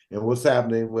Caucus and what's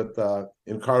happening with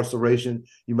incarceration.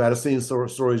 You might have seen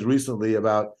stories recently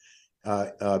about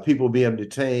people being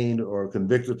detained or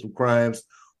convicted of crimes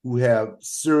who have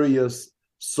serious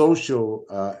social,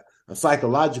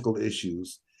 psychological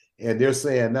issues. And they're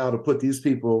saying now to put these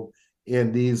people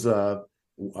in these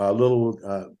little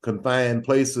confined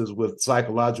places with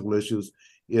psychological issues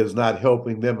is not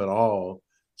helping them at all.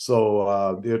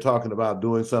 So they're talking about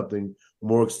doing something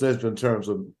more extensive in terms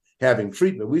of having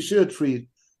treatment. We should treat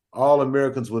all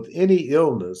Americans with any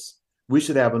illness. We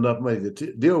should have enough money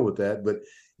to deal with that. But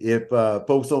if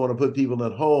folks don't want to put people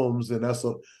in homes, then that's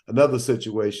another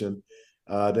situation.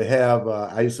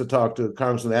 I used to talk to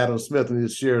Congressman Adam Smith, who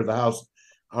is chair of the House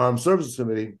Armed Services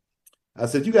Committee. I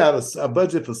said, you got a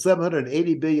budget for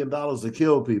 $780 billion to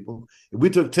kill people. If we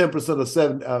took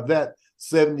 10% of that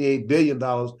 $78 billion,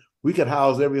 we could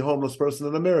house every homeless person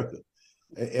in America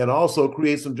and also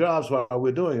create some jobs while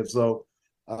we're doing it. So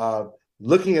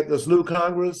looking at this new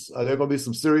Congress, there are going to be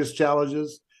some serious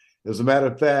challenges. As a matter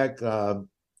of fact, the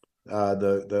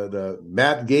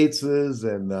Matt Gaetzes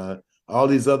and all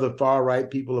these other far-right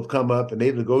people have come up and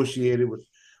they've negotiated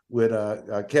with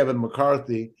Kevin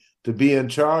McCarthy to be in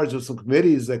charge of some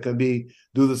committees that can do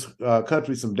this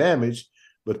country some damage.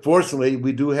 But fortunately,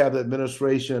 we do have the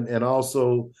administration and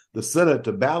also the Senate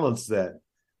to balance that.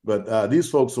 But these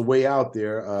folks are way out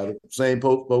there. The same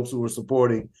folks who were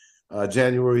supporting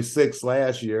January 6th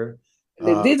last year.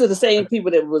 These are the same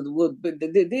people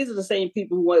that these are the same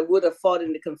people who would have fought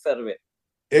in the Confederate.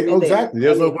 Exactly.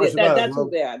 There's no question about it. That's who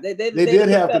they are. They did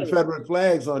have Confederate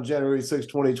flags on January 6,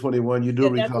 2021. You do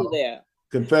recall. That's who they are.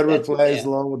 Confederate flags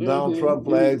along with Donald Trump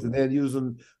flags, and then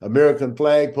using American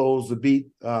flag poles to beat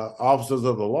officers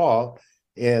of the law.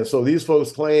 And so these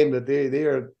folks claim that they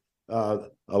are a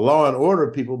law and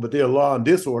order people, but they're law and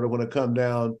disorder when it comes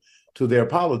down to their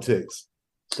politics.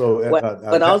 So,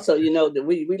 but also, that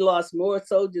we lost more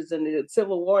soldiers in the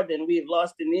Civil War than we've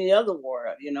lost in any other war.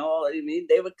 I mean,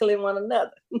 they would kill one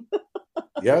another.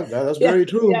 Yeah, that's very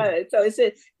true. Yeah, so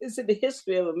it's in the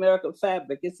history of American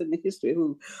fabric. It's in the history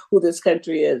of who this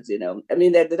country is. I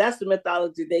mean, that's the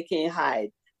mythology they can't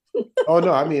hide. Oh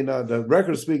no, I mean the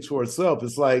record speaks for itself.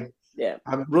 It's like,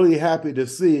 I'm really happy to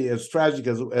see, as tragic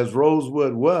as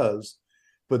Rosewood was,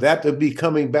 for that to be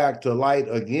coming back to light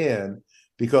again.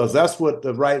 Because that's what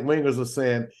the right wingers are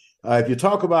saying. If you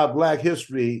talk about Black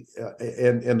history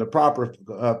in the proper,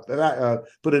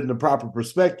 put it in the proper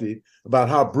perspective about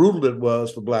how brutal it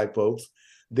was for Black folks,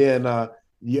 then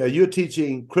you're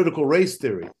teaching critical race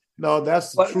theory. No,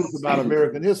 that's the truth about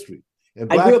American history. And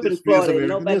I grew up in Florida, and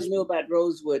nobody knew about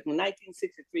Rosewood. In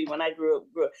 1963,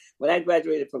 when I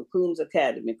graduated from Crooms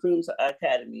Academy,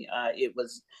 it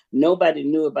was nobody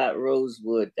knew about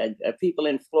Rosewood. People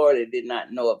in Florida did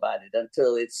not know about it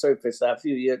until it surfaced a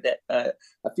few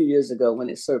years ago when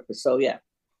it surfaced. So yeah.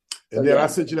 And then I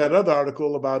sent you that other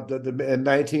article about in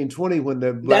 1920 when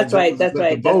the That's right.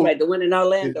 The one in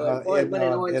Orlando, in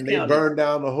Orange and County. They burned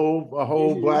down the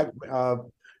whole Black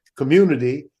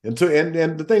community. And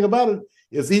the thing about it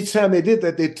is, each time they did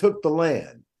that, they took the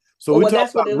land. So we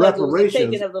talk about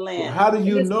reparations. Of the land. How do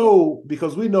you know?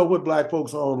 Because we know what Black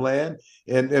folks own land,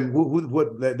 and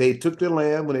what they took their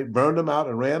land when they burned them out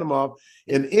and ran them off.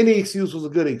 And any excuse was a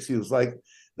good excuse, like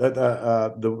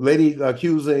the lady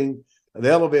accusing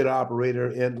the elevator operator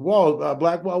in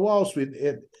Black Wall Street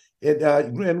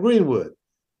in Greenwood,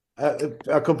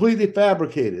 completely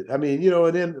fabricated. I mean,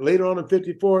 and then later on in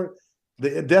 '54.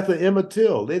 The death of Emmett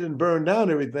Till. They didn't burn down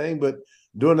everything, but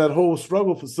during that whole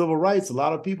struggle for civil rights, a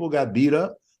lot of people got beat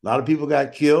up, a lot of people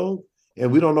got killed,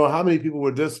 and we don't know how many people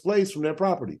were displaced from their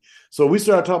property. So we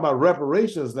started talking about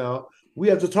reparations now. We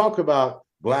have to talk about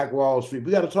Black Wall Street.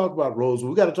 We got to talk about Rosewood.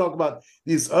 We got to talk about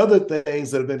these other things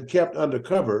that have been kept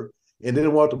undercover and they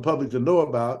didn't want the public to know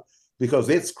about, because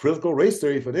it's critical race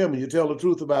theory for them. And you tell the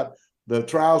truth about the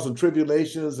trials and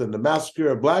tribulations and the massacre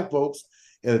of Black folks,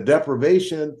 and the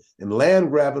deprivation and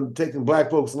land grabbing, taking Black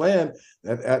folks' land,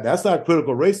 that's not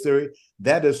critical race theory.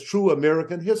 That is true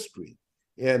American history.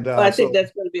 And I think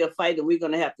that's going to be a fight that we're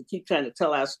going to have to keep trying to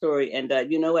tell our story. And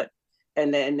you know what?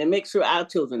 And then make sure our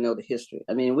children know the history.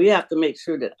 I mean, we have to make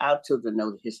sure that our children know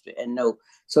the history and know,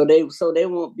 so they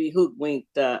won't be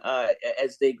hoodwinked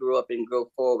as they grow up and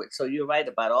grow forward. So you're right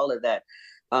about all of that.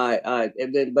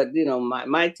 But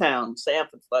my town,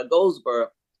 Sanford, Goldsboro,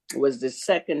 was the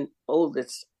second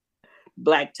oldest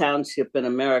Black township in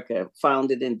America,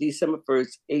 founded in December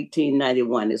 1st,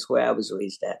 1891, is where I was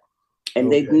raised at. And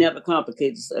they've never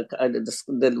complicated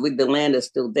the land is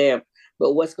still there.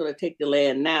 But what's going to take the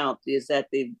land now is that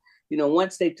they,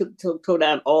 once they tore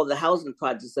down all the housing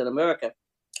projects in America,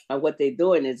 what they're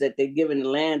doing is that they're giving the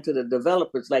land to the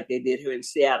developers like they did here in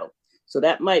Seattle. So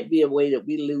that might be a way that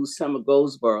we lose some of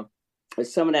Goldsboro.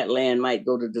 Some of that land might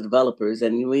go to the developers,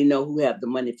 and we know who have the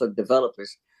money for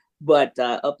developers. But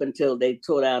up until they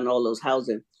tore down all those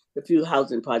the few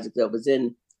housing projects that was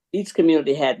in each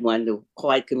community had one, the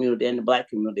white community and the Black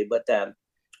community. But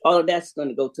all of that's going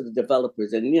to go to the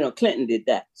developers, and Clinton did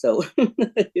that. So,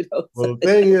 Well, the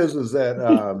thing is that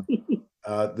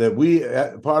that we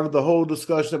part of the whole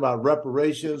discussion about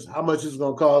reparations, how much it's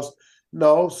going to cost.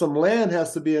 No, some land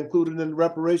has to be included in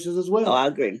reparations as well. Oh, I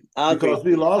agree. Because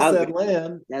we lost that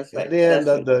land. That's right. And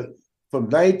then from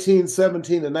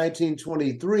 1917 to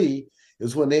 1923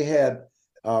 is when they had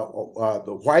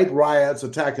the white riots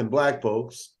attacking Black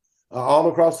folks all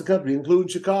across the country, including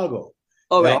Chicago.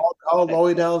 All right. All the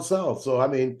way down south. So, I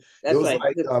mean, That's it was right.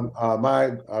 like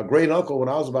my great uncle, when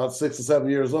I was about 6 or 7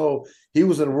 years old, he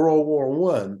was in World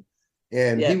War I.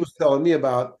 And he was telling me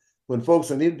about when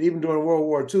folks, and even during World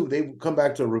War II, they would come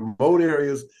back to remote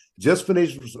areas, just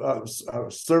finished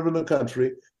serving the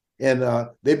country, and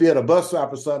they'd be at a bus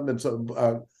stop or something, and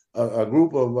so a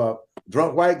group of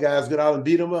drunk white guys get out and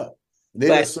beat them up. And they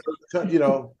just serve the country,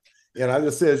 And I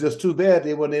just said, it's just too bad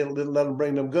they didn't let them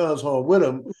bring them guns home with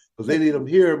them, because they need them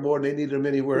here more than they need them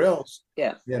anywhere else.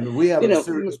 Yeah. And we have a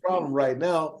serious problem right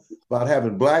now about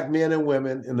having Black men and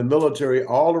women in the military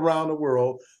all around the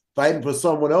world fighting for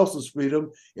someone else's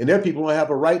freedom, and their people don't have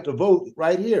a right to vote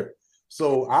right here.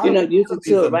 So our enemies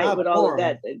are right with all of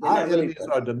that. Our enemies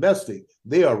are domestic.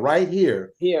 They are right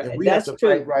here. And we have to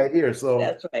fight right here. So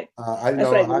that's right. That's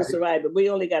right, Mr. Rye. But we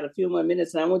only got a few more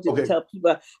minutes, and I want you to tell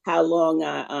people how long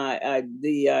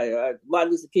the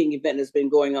Martin Luther King event has been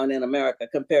going on in America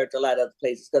compared to a lot of other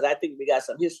places, because I think we got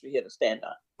some history here to stand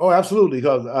on. Oh, absolutely.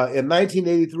 Because in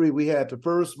 1983, we had the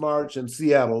first march in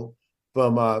Seattle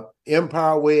from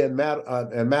Empire Way and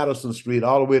Madison Street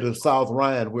all the way to South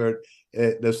Ryan, where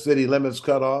the city limits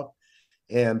cut off.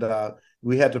 And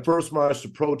we had the first march to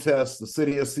protest the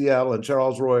city of Seattle and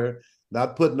Charles Royer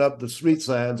not putting up the street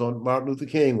signs on Martin Luther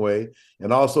King Way,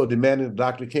 and also demanding that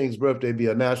Dr. King's birthday be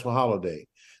a national holiday.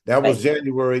 That was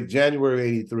January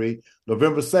 83.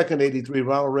 November 2nd, 83,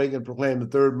 Ronald Reagan proclaimed the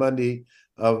third Monday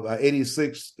of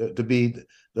 86 to be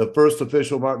the first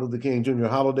official Martin Luther King Jr.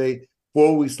 holiday.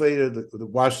 4 weeks later, the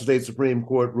Washington State Supreme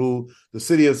Court ruled the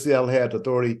city of Seattle had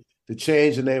authority to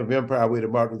change the name of Empire Way to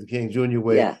Martin Luther King Jr.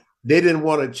 Way. Yeah. They didn't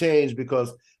want to change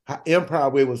because Empire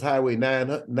Way was Highway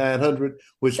 900,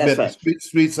 which meant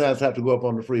street signs have to go up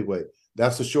on the freeway.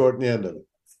 That's the short end of it.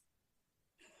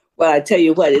 Well, I tell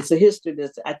you what, it's a history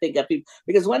that I think that people,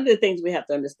 because one of the things we have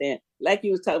to understand, like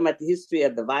you was talking about the history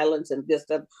of the violence and this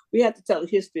stuff, we have to tell the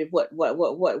history of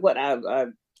what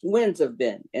our wins have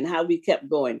been and how we kept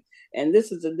going. And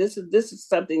this is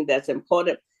something that's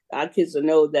important. Our kids will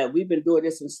know that we've been doing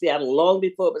this in Seattle long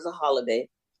before it was a holiday,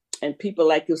 and people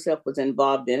like yourself was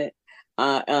involved in it,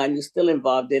 and you're still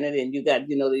involved in it. And you got,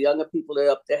 the younger people are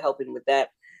up there helping with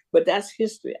that. But that's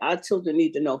history. Our children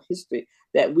need to know history,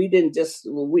 that we didn't just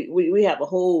we have a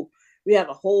whole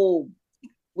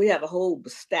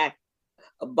stack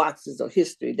of boxes of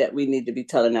history that we need to be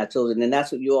telling our children, and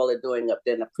that's what you all are doing up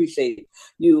there. And I appreciate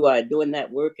you doing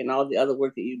that work and all the other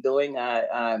work that you're doing.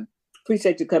 I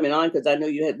appreciate you coming on, because I know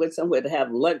you had went somewhere to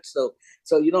have lunch, so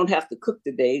you don't have to cook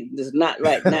today. It's not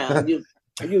right now. you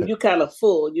kind of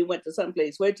full. You went to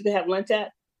someplace. Where did you have lunch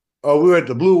at? Oh, we were at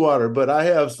the Blue Water, but I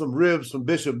have some ribs from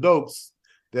Bishop Dokes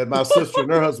that my sister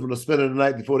and her husband are spending the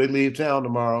night before they leave town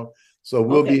tomorrow. So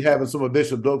we'll be having some of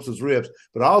Bishop Dokes' ribs.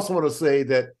 But I also want to say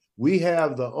that we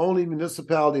have the only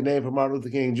municipality named for Martin Luther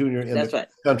King Jr. in the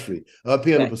country. Up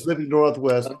here in the Pacific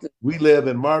Northwest, we live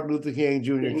in Martin Luther King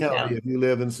Jr. County if you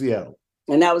live in Seattle.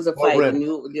 And that was a fight.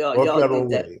 Federal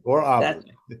way, or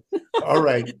hourly. All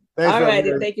right. Thanks. All right.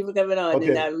 Thank you for coming on.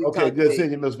 Okay. Good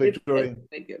seeing you, Ms. Victoria.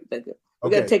 Thank you. We're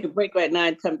going to take a break right now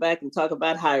and come back and talk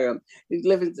about Hiram.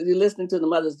 You're listening to the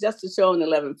Mother's Justice Show on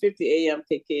 1150 AM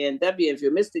KKNW. If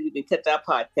you missed it, you can catch our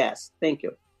podcast. Thank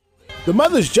you. The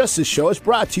Mother's Justice Show is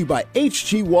brought to you by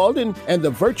H.G. Walden and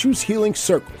the Virtues Healing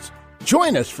Circles.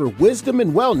 Join us for Wisdom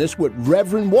and Wellness with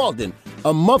Reverend Walden,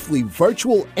 a monthly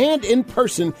virtual and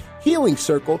in-person healing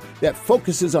circle that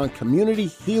focuses on community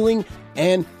healing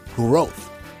and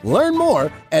growth. Learn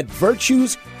more at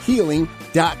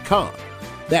virtueshealing.com.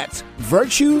 That's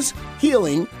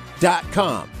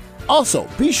virtueshealing.com. Also,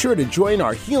 be sure to join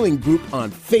our healing group on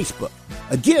Facebook.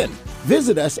 Again,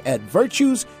 visit us at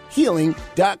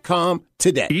virtueshealing.com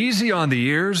today. Easy on the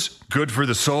ears, good for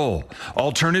the soul.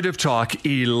 Alternative Talk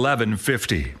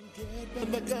 1150.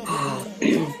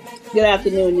 Good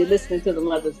afternoon. You're listening to the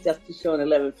Mother's Justice Show on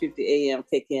 1150 AM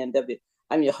KKNW.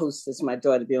 I'm your host. It's my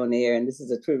joy to be on the air, and this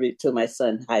is a tribute to my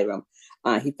son, Hiram.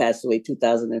 He passed away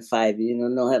 2005.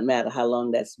 No matter how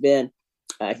long that's been,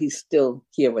 he's still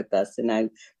here with us,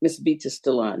 and Miss Beach is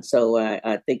still on. So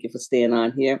I thank you for staying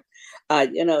on here.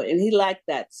 And he liked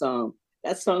that song.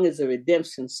 That song is a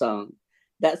redemption song.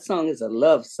 That song is a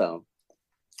love song.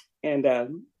 And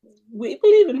we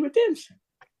believe in redemption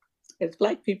as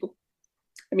Black people.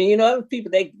 I mean, other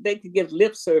people, they could give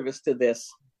lip service to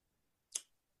this,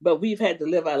 but we've had to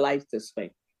live our life this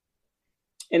way.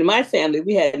 In my family,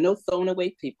 we had no thrown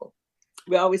away people.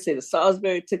 We always say the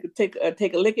Salisbury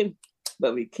take a licking,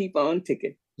 but we keep on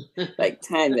ticking, like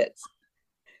Timex.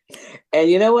 And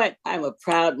you know what? I'm a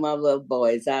proud mother of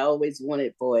boys. I always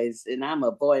wanted boys, and I'm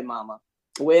a boy mama.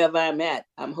 Wherever I'm at,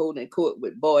 I'm holding court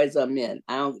with boys or men.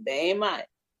 They ain't mine,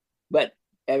 but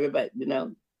everybody,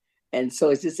 And so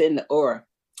it's just in the aura.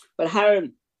 But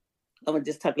Hiram, I'm going to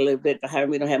just talk a little bit to Hiram.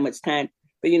 We don't have much time,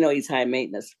 but he's high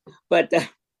maintenance. But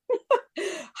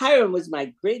Hiram was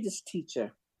my greatest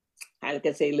teacher. Like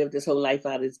I say, he lived his whole life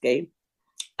out of this game.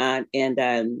 And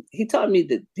he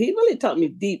really taught me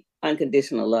deep,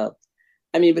 unconditional love.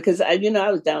 I mean, because I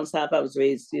was down south. I was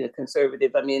raised,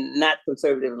 conservative. I mean, not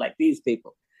conservative like these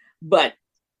people. but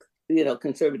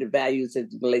conservative values that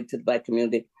relate to the Black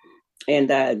community.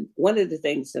 And one of the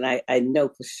things that I know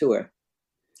for sure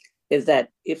is that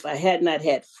if I had not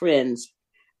had friends,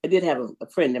 I did have a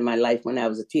friend in my life when I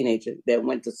was a teenager that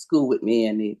went to school with me,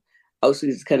 and he also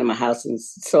used to come to my house and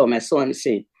sew my sewing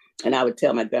machine. And I would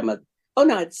tell my grandmother, "Oh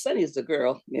no, it's Sonny's the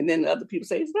girl." And then the other people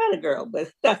say it's not a girl,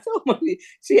 but I told mommy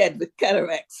she had the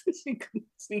cataracts. She couldn't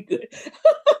see good.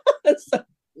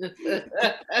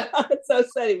 So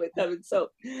Sonny would come and sew.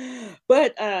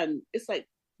 But it's like,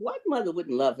 what mother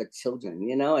wouldn't love her children?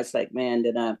 It's like, man,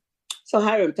 so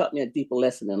Hiram taught me a deeper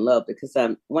lesson in love, because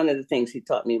one of the things he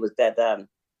taught me was that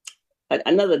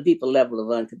another deeper level of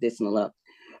unconditional love.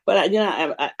 But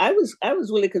I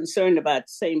was really concerned about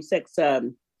same-sex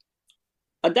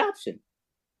adoption.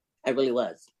 I really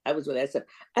was. I said,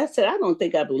 I don't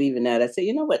think I believe in that. I said,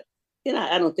 you know what?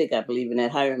 I don't think I believe in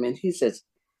that, Hiram. And he says,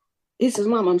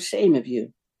 Mom, I'm ashamed of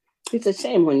you. He said,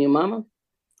 shame on you, Mama.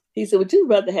 He said, would you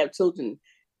rather have children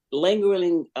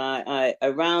lingering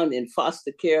around in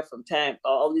foster care from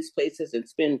all these places and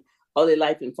spend all their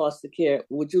life in foster care?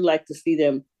 Would you like to see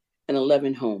them in a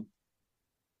loving home?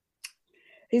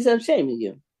 He said, I'm ashamed of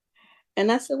you.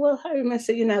 And I said, well, Hiram, I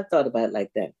said, I've thought about it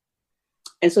like that.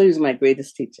 And so he was my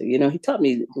greatest teacher. He taught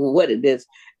me what it is.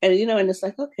 And, and it's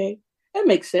like, okay, that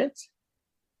makes sense.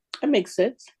 That makes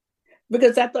sense.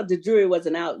 Because I thought the jury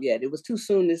wasn't out yet. It was too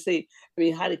soon to say,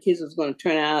 how the kids was going to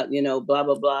turn out, blah,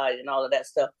 blah, blah, and all of that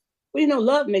stuff. Well,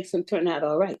 love makes them turn out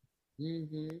all right.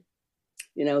 Mm-hmm.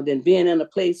 Then being in a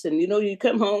place and, you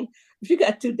come home, if you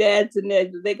got two dads and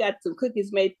they got some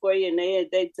cookies made for you and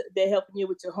they're helping you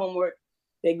with your homework,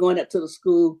 they're going up to the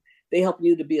school, they're helping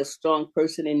you to be a strong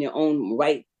person in your own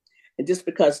right. And just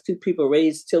because two people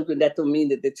raise children, that don't mean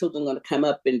that the children are going to come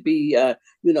up and be,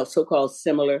 so-called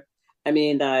similar.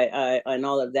 And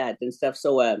all of that and stuff.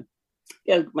 So,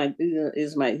 he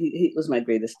was my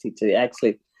greatest teacher,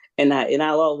 actually. And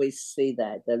I'll always say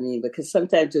that. Because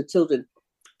sometimes your children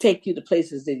take you to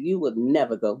places that you would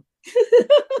never go.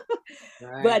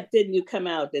 Right. But then you come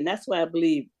out, and that's why I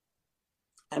believe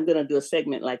I'm going to do a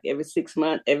segment like every 6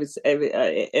 months,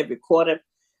 every quarter,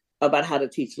 about how to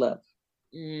teach love.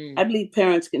 I believe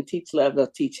parents can teach love or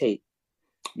teach hate.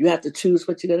 You have to choose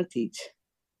what you're going to teach.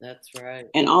 That's right.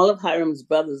 And all of Hiram's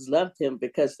brothers loved him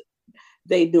because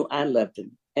they knew I loved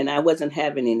him. And I wasn't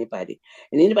having anybody.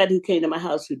 And anybody who came to my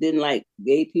house who didn't like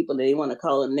gay people, they didn't want to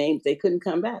call them names, they couldn't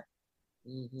come back.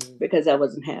 Because I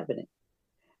wasn't having it.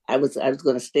 I was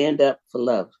going to stand up for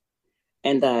love.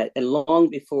 And long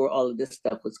before all of this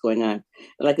stuff was going on.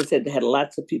 And like I said, they had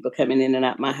lots of people coming in and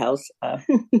out my house. And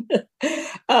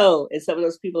some of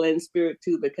those people in spirit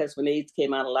too, because when AIDS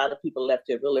came out, a lot of people left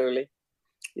here real early.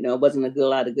 It wasn't a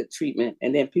lot of good treatment.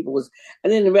 And then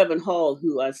the Reverend Hall,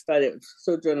 who started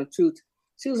Sojourner Truth,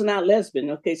 she was an out lesbian.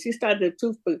 Okay, she started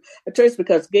a church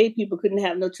because gay people couldn't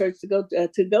have no church to go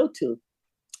to.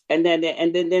 And then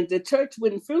the church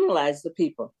wouldn't funeralize the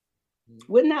people,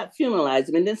 would not funeralize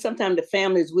them. And then sometimes the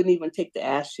families wouldn't even take the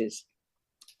ashes.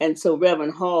 And so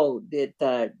Reverend Hall did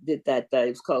that. It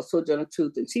was called Sojourner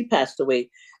Truth, and she passed away.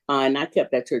 And I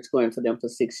kept that church going for them for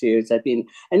 6 years. And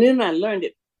then I learned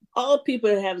it. All people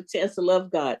have a chance to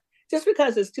love God. Just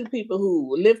because it's two people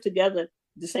who live together at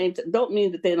the same time, don't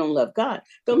mean that they don't love God.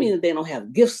 Don't mean that they don't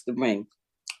have gifts to bring.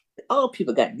 All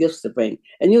people got gifts to bring.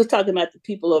 And you was talking about the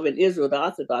people over in Israel, the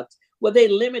Orthodox. Well, they're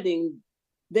limiting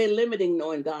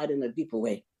knowing God in a deeper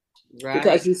way. Right.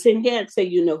 Because you can't say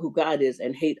you know who God is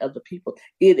and hate other people.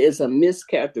 It is a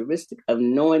mischaracteristic of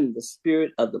knowing the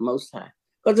spirit of the Most High.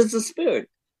 Because it's a spirit.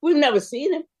 We've never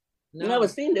seen him. No. Never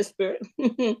seen this spirit.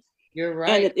 You're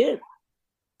right. And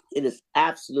it is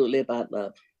absolutely about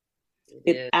love.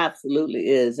 It absolutely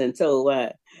is. And so,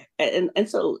 and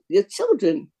so your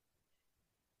children,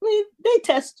 they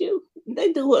test you.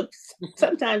 They do what,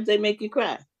 sometimes they make you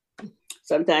cry.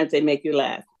 Sometimes they make you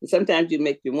laugh. Sometimes you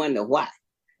make you wonder why.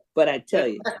 But I tell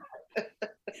you,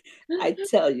 I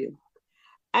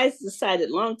decided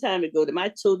a long time ago that my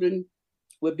children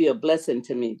would be a blessing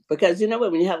to me. Because you know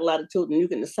what, when you have a lot of children, you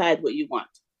can decide what you want.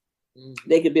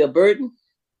 They could be a burden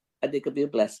or they could be a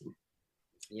blessing.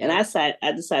 Yeah. And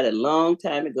I decided a long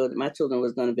time ago that my children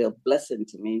was going to be a blessing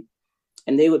to me,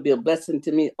 and they would be a blessing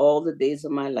to me all the days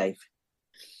of my life.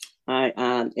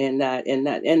 And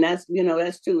that's,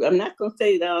 that's true. I'm not going to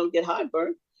say that I don't get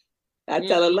heartburn. I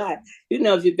tell a lie.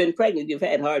 If you've been pregnant, you've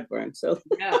had heartburn. So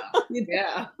yeah.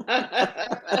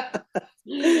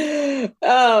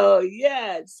 Oh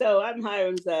yeah. So I'm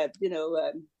Hiram's,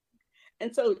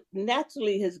 and so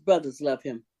naturally his brothers love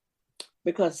him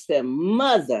because their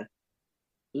mother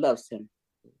loves him.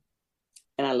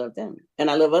 and I love them, and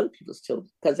I love other people's children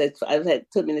because I've had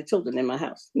too many children in my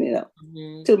house,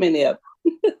 too many of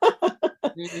them.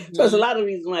 So there's a lot of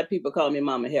reasons why people call me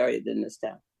Mama Harriett in this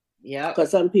town. Yeah, because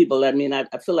some people, I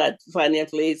feel like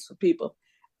financial aids for people.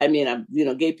 I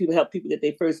help people get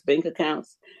their first bank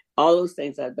accounts. All those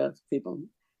things I've done for people,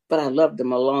 but I love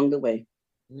them along the way.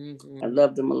 I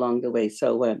love them along the way.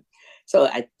 So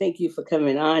I thank you for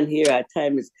coming on here. Our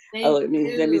time is. Let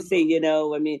me say,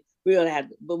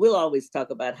 we'll always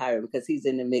talk about Hiram because he's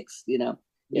in the mix.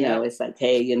 It's like,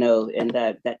 hey, and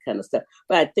that kind of stuff.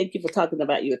 But I thank you for talking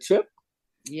about your trip.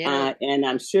 Yeah, and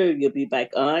I'm sure you'll be back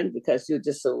on because you're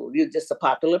just a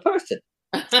popular person.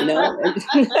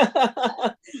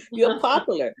 You're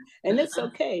popular, and it's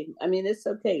okay. I mean, it's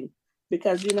okay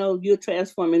because you're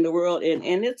transforming the world,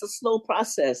 and it's a slow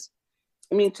process.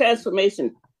 I mean,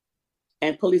 transformation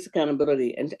and police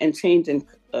accountability and changing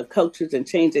cultures and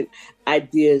changing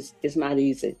ideas is not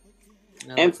easy.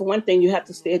 No. And for one thing, you have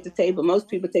to stay at the table. Most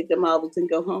people take their marbles and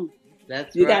go home.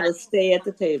 You got to stay at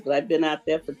the table. I've been out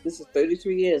there this is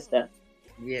 33 years now.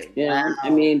 Yeah. Wow. I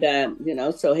mean,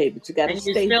 so hey, but you got to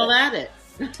stay. And you're still at it.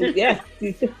 Yeah.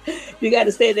 You got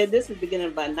to stay there. This is beginning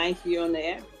of my 9th year on the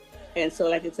air. And so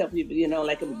like I tell people,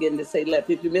 like I'm beginning to say,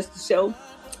 if you missed the show,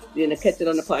 catch it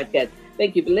on the podcast.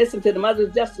 Thank you for listening to the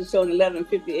Mother's Justice Show at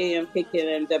 11:50 a.m.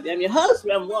 KKNW. I'm your host,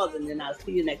 Ram Walden, and I'll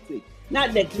see you next week.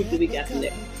 Not next week, the week after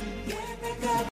next.